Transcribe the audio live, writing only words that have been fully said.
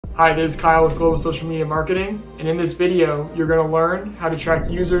Hi, this is Kyle with Global Social Media Marketing, and in this video, you're going to learn how to track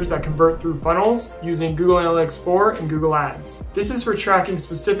users that convert through funnels using Google Analytics 4 and Google Ads. This is for tracking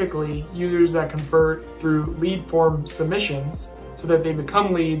specifically users that convert through lead form submissions so that they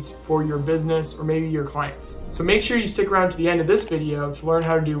become leads for your business or maybe your clients. So make sure you stick around to the end of this video to learn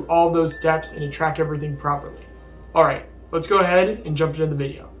how to do all those steps and to track everything properly. All right, let's go ahead and jump into the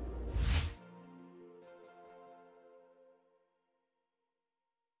video.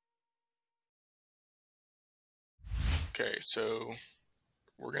 Okay, so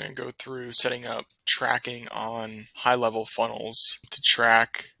we're going to go through setting up tracking on high-level funnels to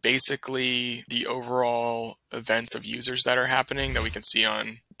track basically the overall events of users that are happening that we can see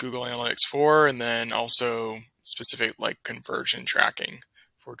on Google Analytics 4, and then also specific like conversion tracking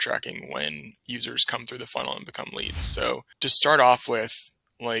for tracking when users come through the funnel and become leads. So to start off with,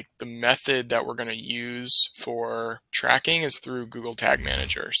 like the method that we're going to use for tracking is through Google Tag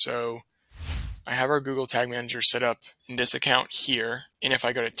Manager. So I have our Google Tag Manager set up in this account here, and if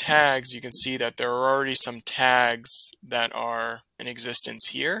I go to tags, you can see that there are already some tags that are in existence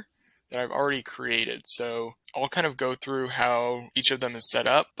here that I've already created. So I'll kind of go through how each of them is set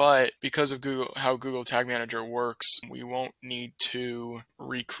up, but because of how Google Tag Manager works, we won't need to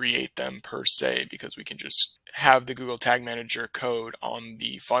recreate them per se, because we can just have the Google Tag Manager code on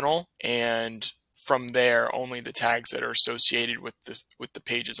the funnel, and from there, only the tags that are associated with the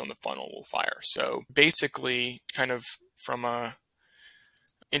pages on the funnel will fire. So basically, kind of from a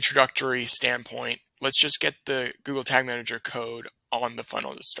introductory standpoint, let's just get the Google Tag Manager code on the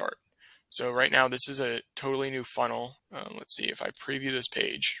funnel to start. So right now, this is a totally new funnel. Let's see if I preview this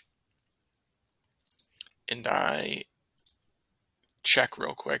page and I check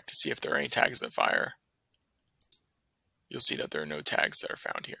real quick to see if there are any tags that fire. You'll see that there are no tags that are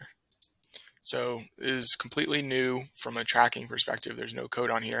found here. So it is completely new from a tracking perspective. There's no code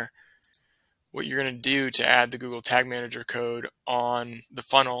on here. What you're going to do to add the Google Tag Manager code on the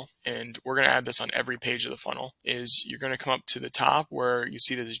funnel, and we're going to add this on every page of the funnel, is you're going to come up to the top where you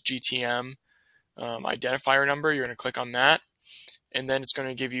see this GTM identifier number. You're going to click on that, and then it's going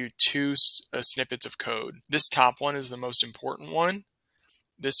to give you two snippets of code. This top one is the most important one.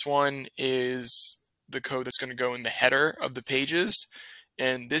 This one is the code that's going to go in the header of the pages.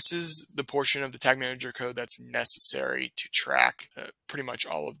 And this is the portion of the Tag Manager code that's necessary to track pretty much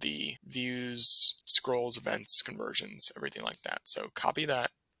all of the views, scrolls, events, conversions, everything like that. So copy that,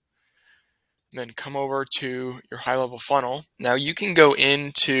 and then come over to your high-level funnel. Now you can go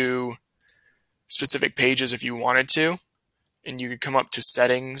into specific pages if you wanted to, and you could come up to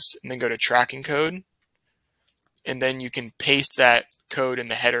settings and then go to tracking code, and then you can paste that code in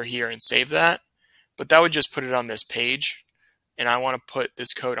the header here and save that. But that would just put it on this page. And I want to put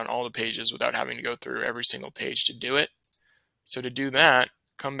this code on all the pages without having to go through every single page to do it. So to do that,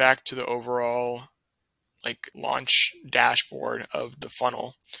 come back to the overall like launch dashboard of the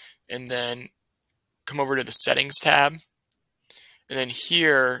funnel, and then come over to the settings tab. And then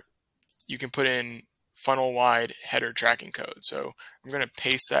here you can put in funnel wide header tracking code. So I'm going to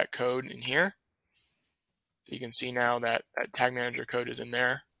paste that code in here. So you can see now that that Tag Manager code is in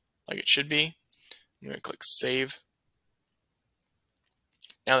there like it should be. I'm going to click save.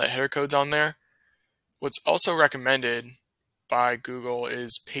 Now that header code's on there, what's also recommended by Google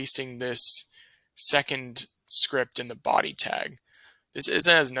is pasting this second script in the body tag. This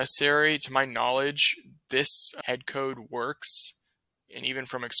isn't as necessary. To my knowledge, this head code works, and even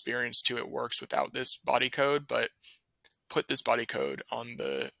from experience too, it works without this body code, but put this body code on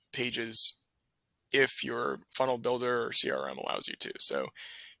the pages if your funnel builder or CRM allows you to. So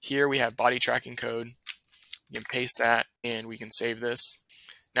here we have body tracking code. You can paste that and we can save this.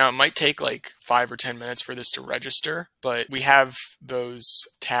 Now it might take like 5 or 10 minutes for this to register, but we have those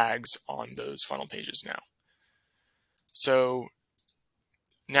tags on those funnel pages now. So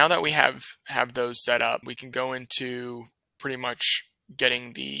now that we have those set up, we can go into pretty much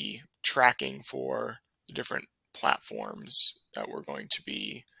getting the tracking for the different platforms that we're going to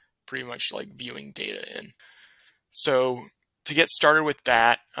be pretty much like viewing data in. So to get started with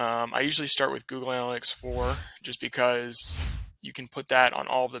that, I usually start with Google Analytics 4 just because you can put that on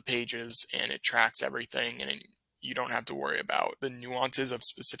all of the pages and it tracks everything, and you don't have to worry about the nuances of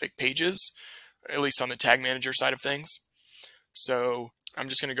specific pages, at least on the Tag Manager side of things. So I'm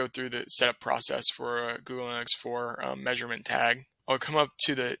just going to go through the setup process for Google Analytics 4 measurement tag. I'll come up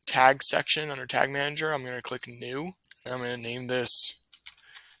to the tag section under Tag Manager. I'm going to click new. I'm going to name this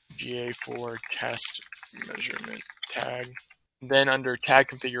GA4 test measurement tag. Then under tag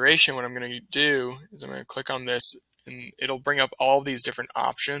configuration, what I'm going to do is I'm going to click on this, and it'll bring up all these different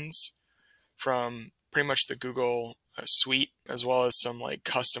options from pretty much the Google suite, as well as some like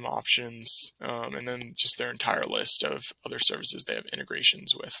custom options, and then just their entire list of other services they have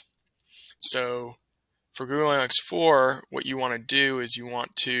integrations with. So for Google Analytics 4, what you want to do is you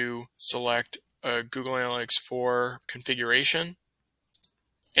want to select a Google Analytics 4 configuration.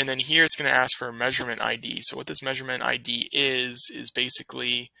 And then here it's going to ask for a measurement ID. So what this measurement ID is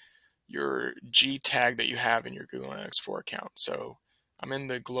basically your G tag that you have in your Google Analytics 4 account. So I'm in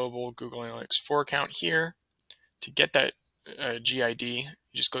the global Google Analytics 4 account here. To get that GID, you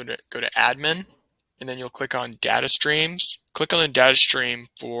just go to admin, and then you'll click on data streams. Click on the data stream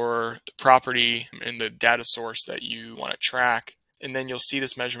for the property and the data source that you want to track. And then you'll see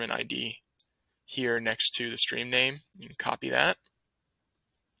this measurement ID here next to the stream name. You can copy that.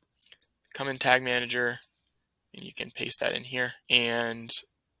 Come in Tag Manager, and you can paste that in here. And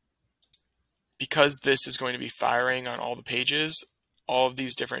because this is going to be firing on all the pages, all of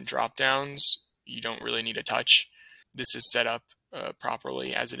these different drop downs, you don't really need to touch. This is set up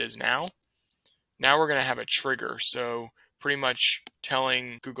properly as it is now. Now we're going to have a trigger. So pretty much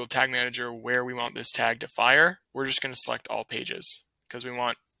telling Google Tag Manager where we want this tag to fire. We're just going to select all pages because we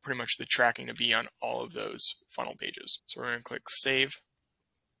want pretty much the tracking to be on all of those funnel pages. So we're going to click Save.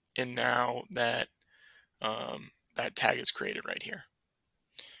 And now that that tag is created right here.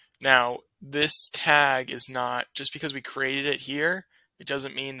 Now, this tag is not, just because we created it here, it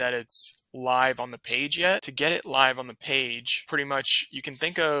doesn't mean that it's live on the page yet. To get it live on the page, pretty much you can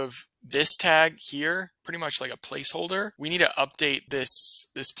think of this tag here pretty much like a placeholder. We need to update this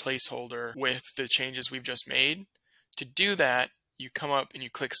placeholder with the changes we've just made. To do that, you come up and you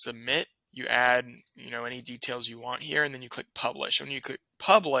click Submit. You add, any details you want here, and then you click Publish. When you click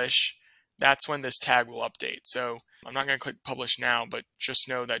Publish, that's when this tag will update. So I'm not going to click Publish now, but just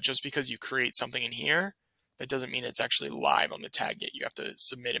know that just because you create something in here, that doesn't mean it's actually live on the tag yet. You have to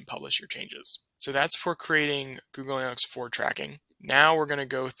submit and publish your changes. So that's for creating Google Analytics 4 tracking. Now we're going to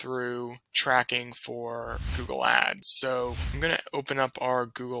go through tracking for Google Ads. So I'm going to open up our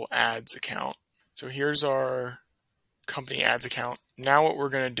Google Ads account. So here's our company ads account. Now what we're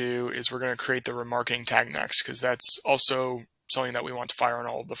going to do is we're going to create the remarketing tag next, because that's also something that we want to fire on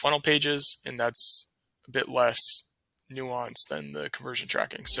all of the funnel pages, and that's a bit less nuanced than the conversion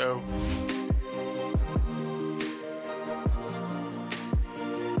tracking. So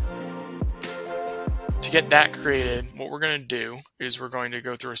to get that created, what we're going to do is we're going to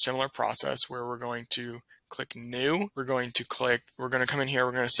go through a similar process where we're going to click New. We're going to come in here,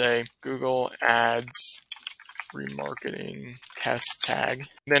 we're going to say Google Ads Remarketing Test Tag.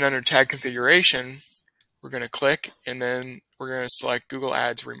 Then under Tag Configuration, we're going to click, and then we're going to select Google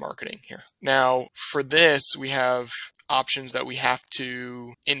Ads Remarketing here. Now, for this, we have options that we have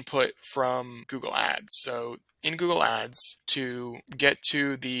to input from Google Ads. So in Google Ads, to get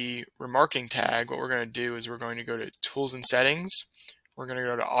to the remarketing tag, what we're going to do is we're going to go to Tools and Settings. We're going to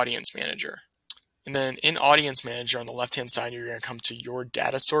go to Audience Manager. And then in Audience Manager on the left-hand side, you're going to come to Your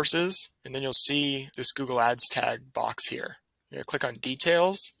Data Sources, and then you'll see this Google Ads tag box here. You're going to click on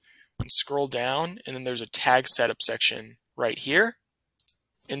Details and scroll down, and then there's a tag setup section right here.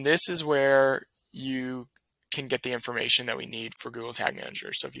 And this is where you can get the information that we need for Google Tag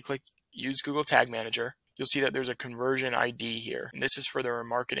Manager. So if you click Use Google Tag Manager, you'll see that there's a conversion ID here, and this is for the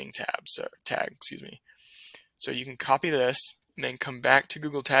remarketing tag. So you can copy this and then come back to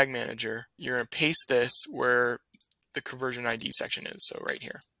Google Tag Manager. You're going to paste this where the conversion ID section is, so right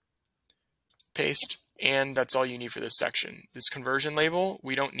here. Paste, and that's all you need for this section. This conversion label,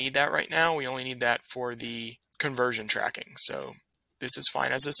 we don't need that right now. We only need that for the conversion tracking. So this is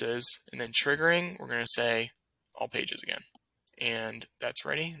fine as this is. And then triggering, we're going to say all pages again. And that's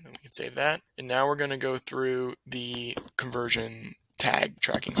ready. Then we can save that. And now we're going to go through the conversion tag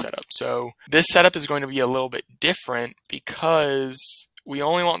tracking setup. So this setup is going to be a little bit different because we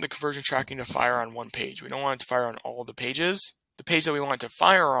only want the conversion tracking to fire on one page. We don't want it to fire on all of the pages. The page that we want it to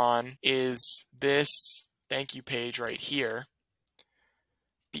fire on is this thank you page right here,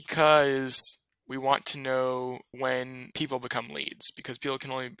 because we want to know when people become leads, because people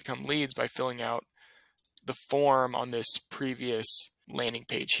can only become leads by filling out the form on this previous landing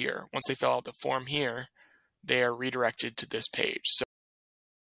page here. Once they fill out the form here, they are redirected to this page. So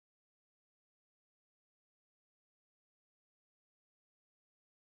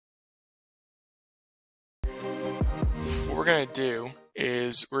what we're going to do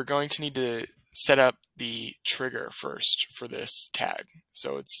is we're going to need to set up the trigger first for this tag.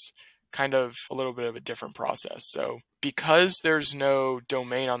 So it's kind of a little bit of a different process. So because there's no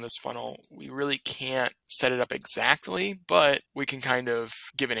domain on this funnel, we really can't set it up exactly, but we can kind of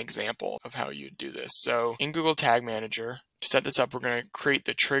give an example of how you do this. So in Google Tag Manager, to set this up, we're going to create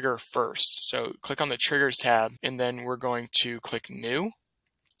the trigger first. So click on the Triggers tab, and then we're going to click New.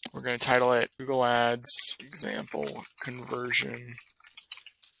 We're going to title it Google Ads Example Conversion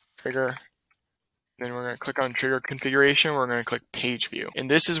Trigger. Then we're going to click on Trigger Configuration. We're going to click Page View.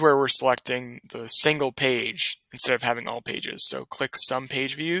 And this is where we're selecting the single page instead of having all pages. So click Some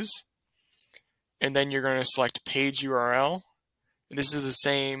Page Views. And then you're going to select Page URL. And this is the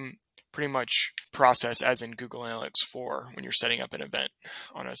same pretty much process as in Google Analytics 4 when you're setting up an event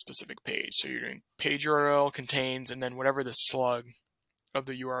on a specific page. So you're doing Page URL contains, and then whatever the slug of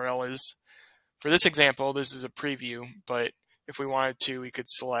the URL is. For this example, this is a preview, but if we wanted to, we could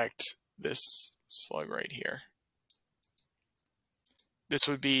select this slug right here. This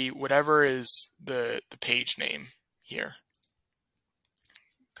would be whatever is the page name here.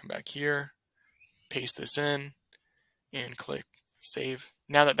 Come back here, paste this in, and click Save.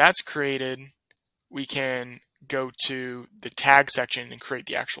 Now that that's created, we can go to the tag section and create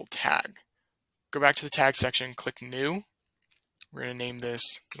the actual tag. Go back to the tag section, click New. We're going to name this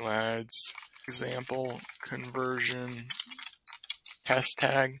Google Ads Example Conversion Test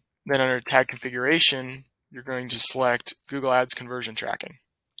Tag. Then under Tag Configuration, you're going to select Google Ads Conversion Tracking.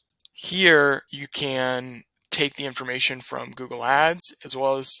 Here, you can take the information from Google Ads as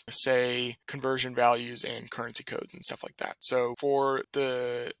well as, say, conversion values and currency codes and stuff like that. So for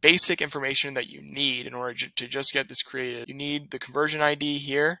the basic information that you need in order to just get this created, you need the conversion ID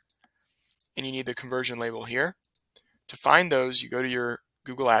here, and you need the conversion label here. To find those, you go to your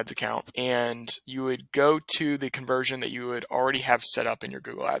Google Ads account, and you would go to the conversion that you would already have set up in your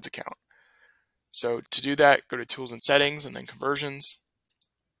Google Ads account. So to do that, go to Tools and Settings, and then Conversions.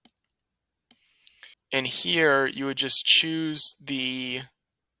 And here, you would just choose the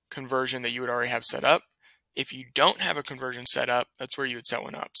conversion that you would already have set up. If you don't have a conversion set up, that's where you would set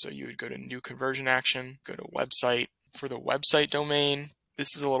one up. So you would go to New Conversion Action, go to Website. For the website domain,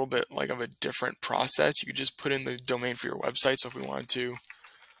 this is a little bit like of a different process. You could just put in the domain for your website. So if we wanted to,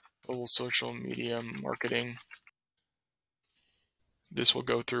 global social media marketing, this will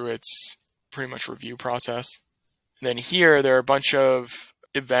go through its pretty much review process. And then here, there are a bunch of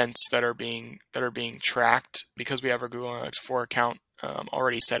events that are being tracked because we have our Google Analytics 4 account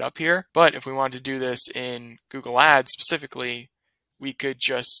already set up here. But if we wanted to do this in Google Ads specifically, we could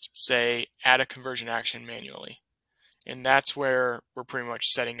just say add a conversion action manually. And that's where we're pretty much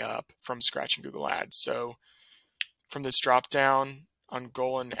setting up from scratch in Google Ads. So from this drop down on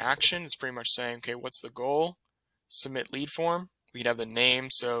goal and action, it's pretty much saying, okay, what's the goal? Submit lead form. We could have the name.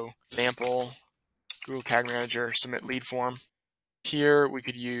 So example, Google Tag Manager, submit lead form. Here we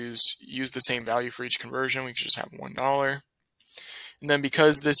could use the same value for each conversion. We could just have $1. And then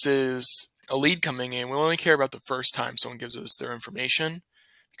because this is a lead coming in, we only care about the first time someone gives us their information,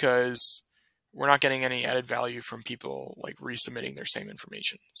 because we're not getting any added value from people like resubmitting their same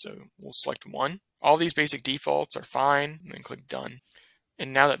information. So we'll select 1. All these basic defaults are fine, and then click Done.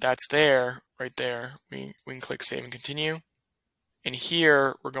 And now that that's there, right there, we can click Save and Continue. And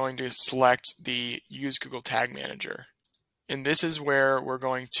here we're going to select the Use Google Tag Manager. And this is where we're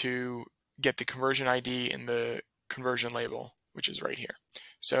going to get the conversion ID and the conversion label, which is right here.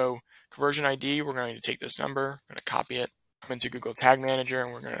 So conversion ID, we're going to take this number, we're going to copy it, come into Google Tag Manager,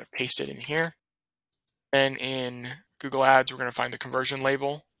 and we're going to paste it in here. Then in Google Ads, we're going to find the conversion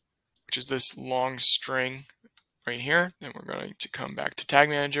label, which is this long string right here. Then we're going to come back to Tag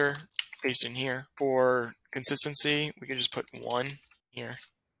Manager, paste in here. For consistency, we can just put 1 here,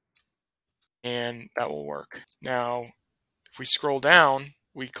 and that will work. Now, if we scroll down,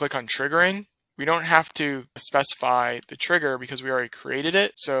 we click on triggering. We don't have to specify the trigger because we already created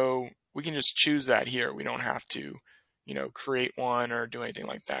it. So we can just choose that here. We don't have to, create one or do anything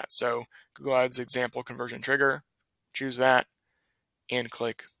like that. So Google Ads example conversion trigger, choose that and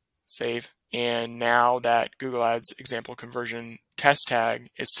click Save. And now that Google Ads example conversion test tag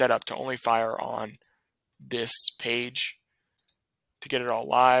is set up to only fire on this page. To get it all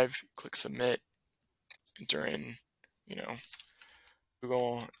live, click Submit, enter in,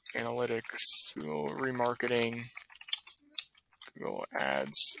 Google Analytics, Google Remarketing, Google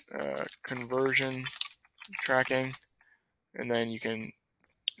Ads conversion tracking, and then you can,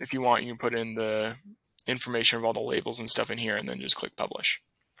 if you want, you can put in the information of all the labels and stuff in here, and then just click Publish.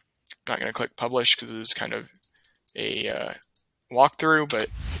 I'm not going to click Publish because this is kind of a walkthrough, but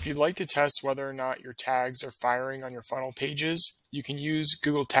if you'd like to test whether or not your tags are firing on your funnel pages, you can use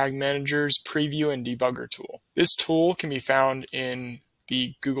Google Tag Manager's Preview and Debugger tool. This tool can be found in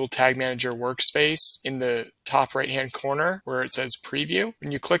the Google Tag Manager workspace in the top right-hand corner where it says Preview.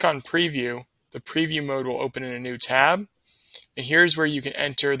 When you click on Preview, the Preview mode will open in a new tab. And here's where you can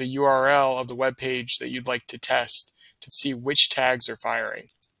enter the URL of the web page that you'd like to test to see which tags are firing.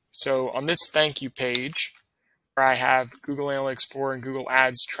 So on this thank you page, where I have Google Analytics 4 and Google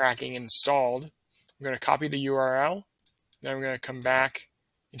Ads tracking installed, I'm going to copy the URL. Then I'm going to come back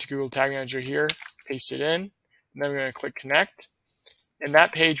into Google Tag Manager here, paste it in, and then I'm going to click Connect. And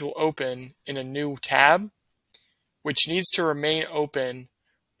that page will open in a new tab, which needs to remain open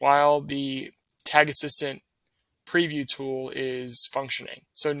while the Tag Assistant preview tool is functioning.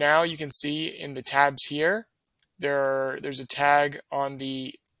 So now you can see in the tabs here, there's a tag on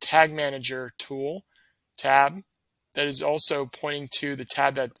the Tag Manager tool tab that is also pointing to the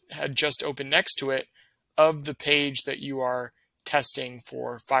tab that had just opened next to it of the page that you are testing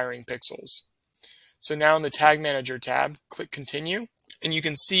for firing pixels. So now in the Tag Manager tab, click Continue, and you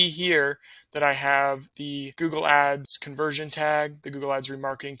can see here that I have the Google Ads conversion tag, the Google Ads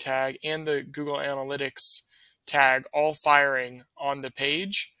remarketing tag, and the Google Analytics tag all firing on the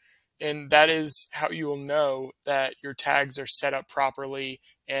page. And that is how you will know that your tags are set up properly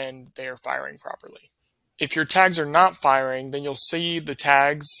and they are firing properly. If your tags are not firing, then you'll see the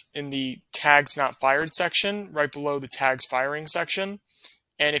tags in the Tags Not Fired section right below the Tags Firing section.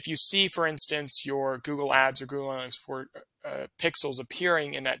 And if you see, for instance, your Google Ads or Google Analytics 4 pixels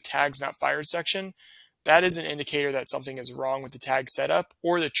appearing in that Tags Not Fired section, that is an indicator that something is wrong with the tag setup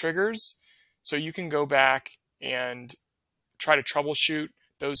or the triggers. So you can go back and try to troubleshoot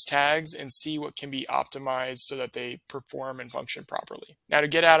those tags and see what can be optimized so that they perform and function properly. Now, to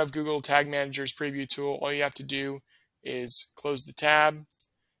get out of Google Tag Manager's preview tool, all you have to do is close the tab,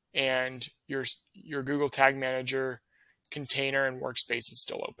 and your Google Tag Manager container and workspace is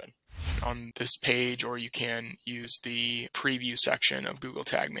still open on this page, or you can use the preview section of Google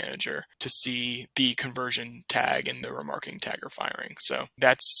Tag Manager to see the conversion tag and the remarketing tag are firing. So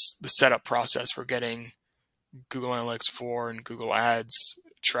that's the setup process for getting Google Analytics 4 and Google Ads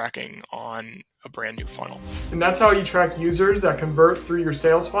tracking on a brand new funnel. And that's how you track users that convert through your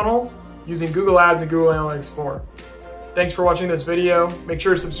sales funnel using Google Ads and Google Analytics 4. Thanks for watching this video. Make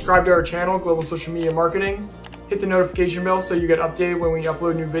sure to subscribe to our channel, Global Social Media Marketing. Hit the notification bell so you get updated when we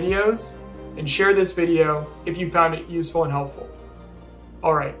upload new videos. And share this video if you found it useful and helpful.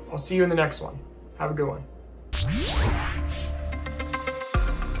 All right, I'll see you in the next one. Have a good one.